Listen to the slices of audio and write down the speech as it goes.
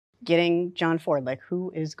getting John Ford, like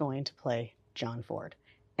who is going to play John Ford?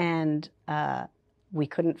 And we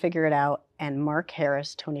couldn't figure it out. And Mark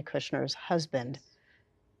Harris, Tony Kushner's husband,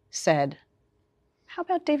 said, how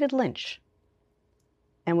about David Lynch?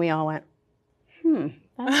 And we all went,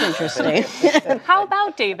 that's interesting. How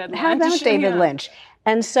about David Lynch? How about David Lynch?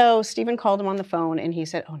 And so Stephen called him on the phone and he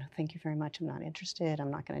said, oh no, thank you very much. I'm not interested. I'm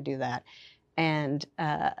not going to do that. And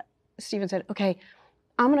Stephen said, okay,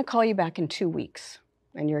 I'm going to call you back in 2 weeks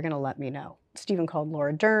and you're going to let me know. Stephen called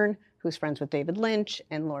Laura Dern, who's friends with David Lynch,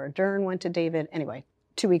 and Laura Dern went to David. Anyway,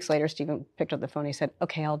 2 weeks later, Stephen picked up the phone. He said,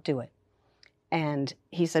 okay, I'll do it. And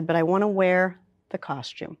he said, but I want to wear the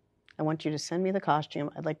costume. I want you to send me the costume.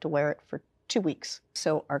 I'd like to wear it for 2 weeks.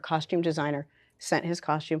 So our costume designer sent his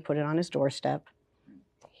costume, put it on his doorstep.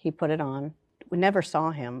 He put it on. We never saw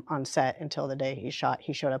him on set until the day he shot.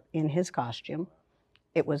 He showed up in his costume.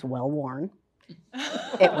 It was well worn.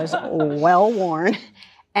 It was well worn.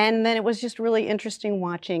 And then it was just really interesting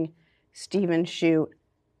watching Steven shoot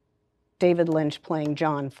David Lynch playing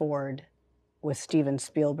John Ford with Steven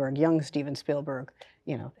Spielberg, young Steven Spielberg,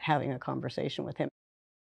 you know, having a conversation with him.